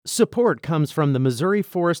Support comes from the Missouri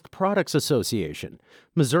Forest Products Association.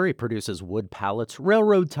 Missouri produces wood pallets,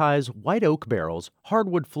 railroad ties, white oak barrels,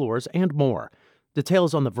 hardwood floors, and more.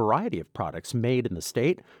 Details on the variety of products made in the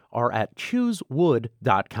state are at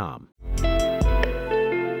choosewood.com.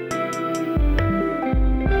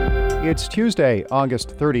 It's Tuesday,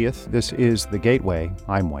 August 30th. This is The Gateway.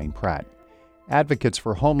 I'm Wayne Pratt. Advocates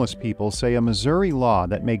for homeless people say a Missouri law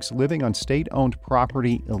that makes living on state-owned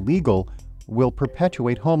property illegal will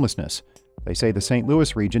perpetuate homelessness. They say the St.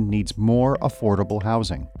 Louis region needs more affordable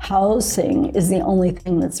housing. Housing is the only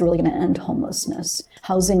thing that's really going to end homelessness.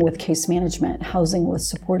 Housing with case management, housing with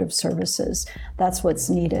supportive services. That's what's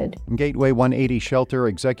needed. Gateway 180 Shelter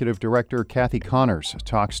Executive Director Kathy Connors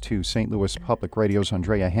talks to St. Louis Public Radio's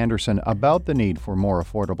Andrea Henderson about the need for more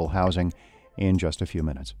affordable housing in just a few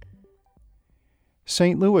minutes.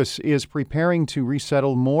 St. Louis is preparing to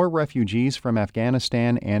resettle more refugees from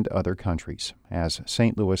Afghanistan and other countries. As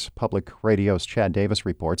St. Louis Public Radio's Chad Davis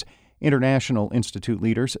reports, International Institute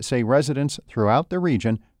leaders say residents throughout the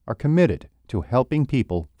region are committed to helping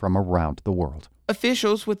people from around the world.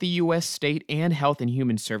 Officials with the U.S. State and Health and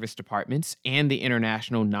Human Service Departments and the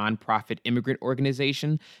International Nonprofit Immigrant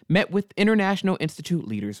Organization met with International Institute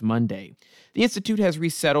leaders Monday. The institute has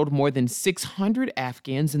resettled more than 600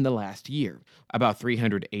 Afghans in the last year. About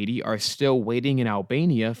 380 are still waiting in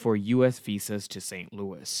Albania for U.S. visas to St.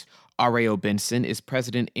 Louis. R.A.O. Benson is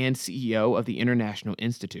president and CEO of the International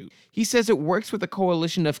Institute. He says it works with a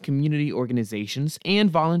coalition of community organizations and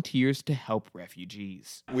volunteers to help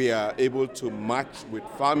refugees. We are able to match with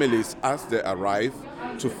families as they arrive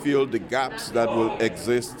to fill the gaps that will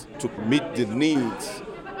exist to meet the needs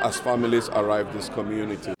as families arrive this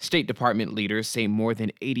community. State Department leaders say more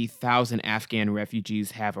than 80,000 Afghan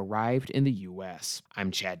refugees have arrived in the U.S. I'm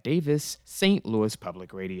Chad Davis, St. Louis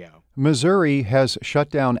Public Radio. Missouri has shut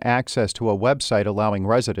down access to a website allowing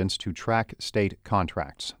residents to track state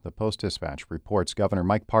contracts. The Post-Dispatch reports Governor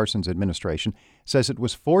Mike Parson's administration says it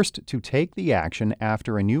was forced to take the action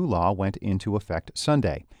after a new law went into effect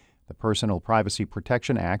Sunday. The Personal Privacy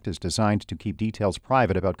Protection Act is designed to keep details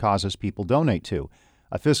private about causes people donate to.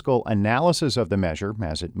 A fiscal analysis of the measure,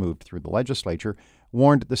 as it moved through the legislature,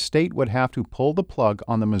 warned the state would have to pull the plug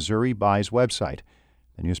on the Missouri Buys website.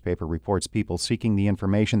 The newspaper reports people seeking the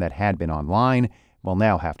information that had been online will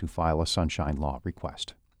now have to file a Sunshine Law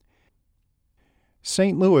request.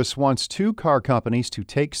 St. Louis wants two car companies to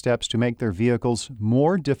take steps to make their vehicles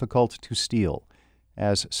more difficult to steal.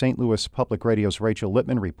 As St. Louis Public Radio's Rachel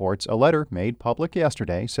Lippman reports, a letter made public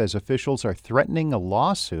yesterday says officials are threatening a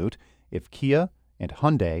lawsuit if Kia and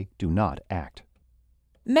Hyundai do not act.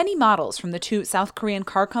 Many models from the two South Korean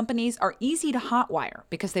car companies are easy to hotwire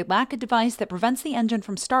because they lack a device that prevents the engine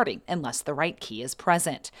from starting unless the right key is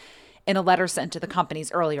present. In a letter sent to the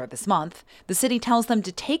companies earlier this month, the city tells them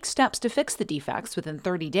to take steps to fix the defects within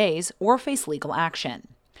 30 days or face legal action.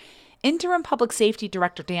 Interim Public Safety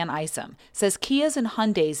Director Dan Isom says Kias and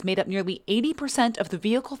Hyundais made up nearly 80% of the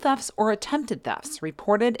vehicle thefts or attempted thefts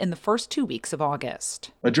reported in the first 2 weeks of August.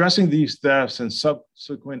 Addressing these thefts and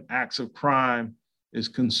subsequent acts of crime is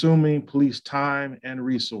consuming police time and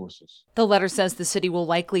resources. The letter says the city will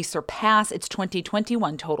likely surpass its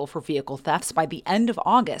 2021 total for vehicle thefts by the end of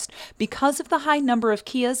August because of the high number of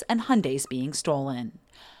Kias and Hyundais being stolen.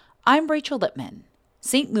 I'm Rachel Lippman,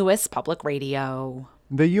 St. Louis Public Radio.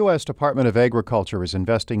 The U.S. Department of Agriculture is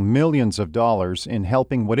investing millions of dollars in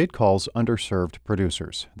helping what it calls underserved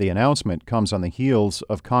producers. The announcement comes on the heels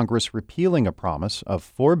of Congress repealing a promise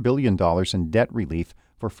of $4 billion in debt relief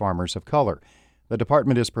for farmers of color. The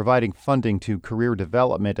department is providing funding to career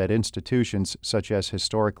development at institutions such as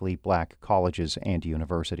historically black colleges and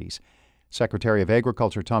universities. Secretary of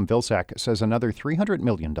Agriculture Tom Vilsack says another $300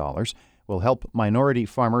 million will help minority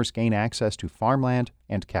farmers gain access to farmland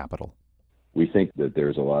and capital. We think that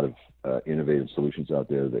there's a lot of innovative solutions out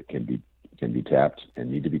there that can be tapped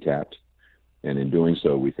and need to be tapped. And in doing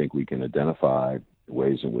so, we think we can identify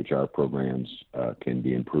ways in which our programs can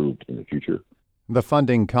be improved in the future. The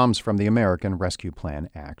funding comes from the American Rescue Plan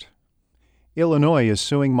Act. Illinois is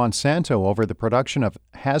suing Monsanto over the production of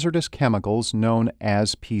hazardous chemicals known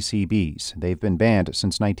as PCBs. They've been banned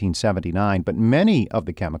since 1979, but many of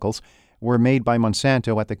the chemicals were made by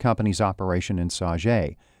Monsanto at the company's operation in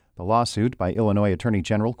Sauget. The lawsuit by Illinois Attorney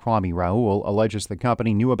General Kwame Raoul alleges the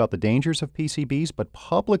company knew about the dangers of PCBs but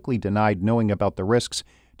publicly denied knowing about the risks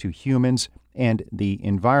to humans and the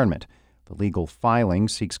environment. The legal filing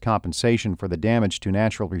seeks compensation for the damage to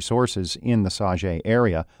natural resources in the Sauget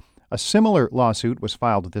area. A similar lawsuit was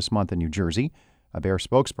filed this month in New Jersey. A Bear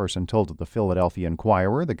spokesperson told the Philadelphia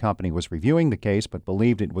Inquirer the company was reviewing the case but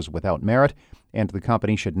believed it was without merit, and the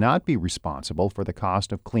company should not be responsible for the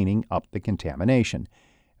cost of cleaning up the contamination.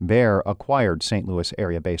 Bear acquired St. Louis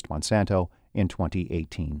area-based Monsanto in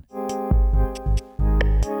 2018.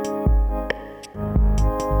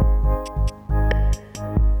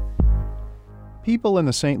 People in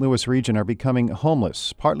the St. Louis region are becoming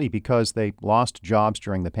homeless, partly because they lost jobs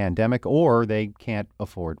during the pandemic or they can't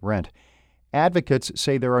afford rent. Advocates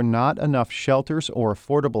say there are not enough shelters or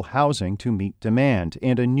affordable housing to meet demand,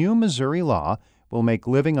 and a new Missouri law will make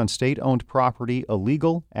living on state-owned property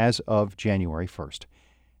illegal as of January 1st.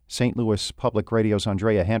 St. Louis Public Radio's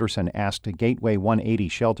Andrea Henderson asked Gateway 180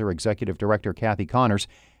 Shelter Executive Director Kathy Connors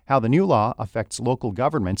how the new law affects local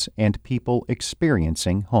governments and people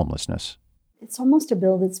experiencing homelessness. It's almost a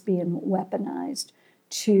bill that's being weaponized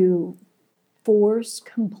to force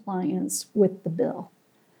compliance with the bill.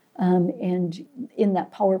 And in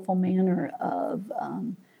that powerful manner of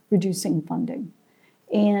reducing funding.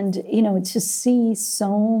 And, to see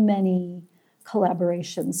so many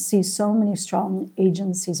collaborations, see so many strong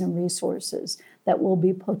agencies and resources that will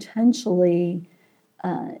be potentially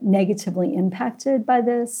negatively impacted by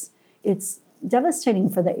this, it's devastating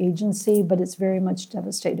for the agency, but it's very much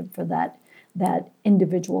devastating for that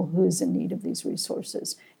individual who is in need of these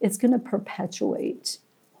resources. It's going to perpetuate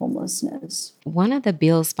homelessness. One of the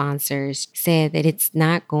bill sponsors said that it's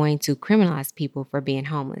not going to criminalize people for being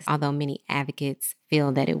homeless, although many advocates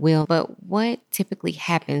feel that it will. But what typically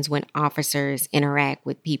happens when officers interact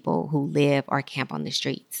with people who live or camp on the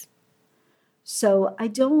streets? So I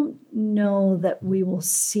don't know that we will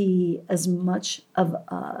see as much of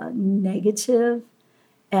a negative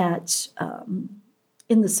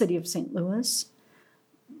in the city of St. Louis,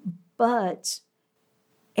 but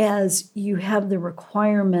as you have the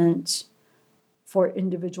requirement for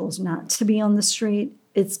individuals not to be on the street,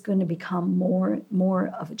 it's going to become more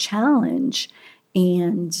of a challenge,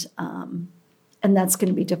 and that's going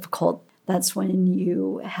to be difficult. That's when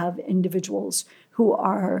you have individuals who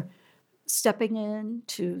are stepping in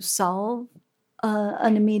to solve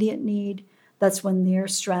an immediate need. That's when they're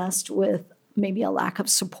stressed with maybe a lack of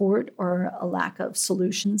support or a lack of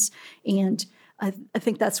solutions, and I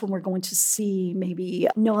think that's when we're going to see maybe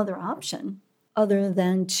no other option other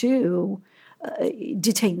than to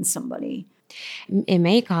detain somebody. It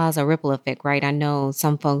may cause a ripple effect, right? I know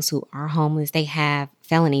some folks who are homeless, they have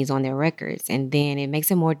felonies on their records, and then it makes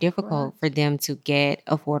it more difficult for them to get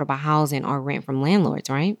affordable housing or rent from landlords,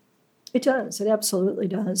 right? It does. It absolutely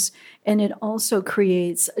does. And it also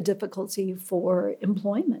creates a difficulty for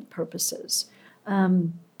employment purposes.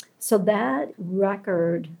 So that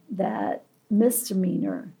record, that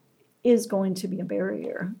misdemeanor, is going to be a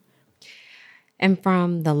barrier. And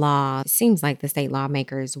from the law, it seems like the state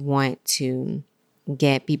lawmakers want to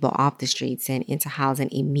get people off the streets and into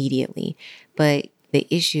housing immediately. But the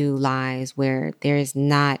issue lies where there is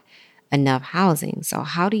not enough housing. So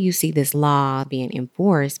how do you see this law being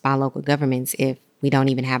enforced by local governments if we don't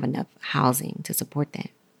even have enough housing to support that?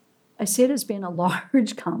 I see it as being a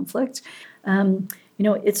large conflict.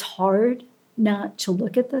 It's hard not to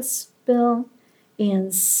look at this bill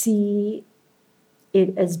and see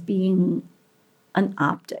it as being an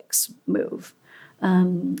optics move.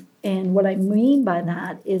 And what I mean by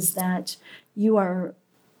that is that you are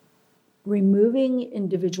removing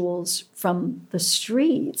individuals from the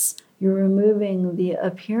streets. You're removing the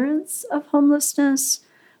appearance of homelessness,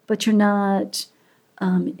 but you're not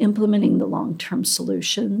implementing the long-term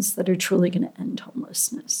solutions that are truly going to end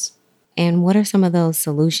homelessness. And what are some of those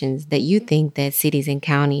solutions that you think that cities and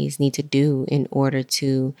counties need to do in order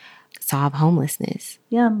to solve homelessness?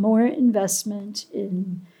 Yeah, more investment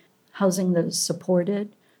in housing that is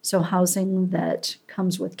supported. So housing that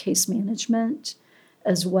comes with case management,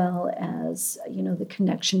 as well as, the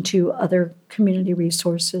connection to other community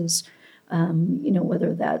resources,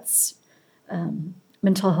 whether that's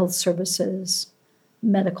mental health services,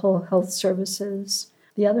 medical health services.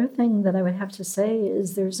 The other thing that I would have to say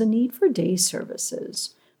is there's a need for day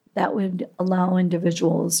services that would allow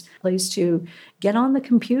individuals a place to get on the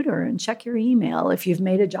computer and check your email if you've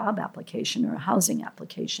made a job application or a housing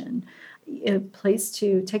application, a place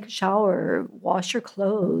to take a shower, wash your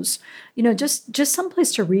clothes, just some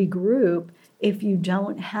place to regroup if you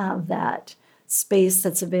don't have that space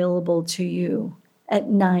that's available to you at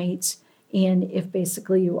night, and if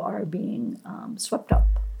basically you are being swept up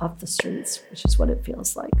off the streets, which is what it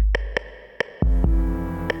feels like.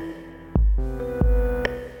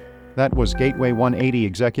 That was Gateway 180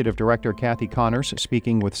 Executive Director Kathy Connors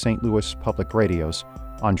speaking with St. Louis Public Radio's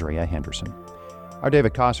Andrea Henderson. Our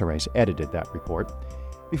David Casares edited that report.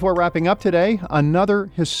 Before wrapping up today, another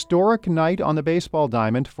historic night on the baseball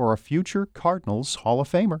diamond for a future Cardinals Hall of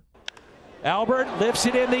Famer. Albert lifts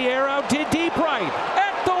it in the air, out to deep right,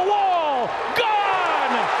 at the wall,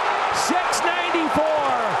 gone! 694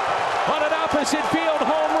 on an opposite field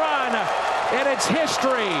home run, and it's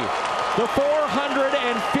history. The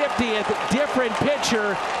 450th different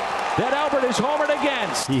pitcher that Albert is homered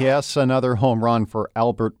against. Yes, another home run for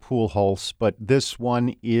Albert Pujols, but this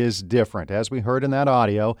one is different. As we heard in that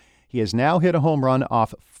audio, he has now hit a home run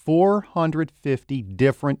off 450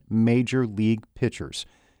 different major league pitchers.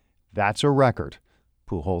 That's a record.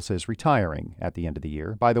 Pujols is retiring at the end of the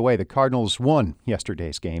year. By the way, the Cardinals won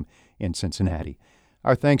yesterday's game in Cincinnati.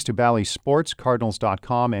 Our thanks to Bally Sports,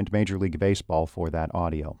 Cardinals.com, and Major League Baseball for that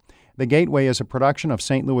audio. The Gateway is a production of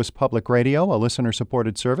St. Louis Public Radio, a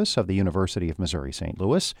listener-supported service of the University of Missouri-St.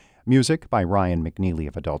 Louis. Music by Ryan McNeely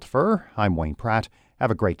of Adult Fur. I'm Wayne Pratt. Have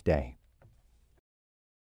a great day.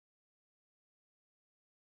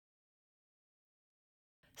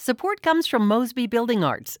 Support comes from Mosby Building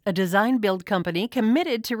Arts, a design-build company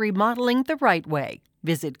committed to remodeling the right way.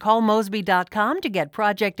 Visit callmosby.com to get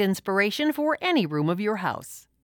project inspiration for any room of your house.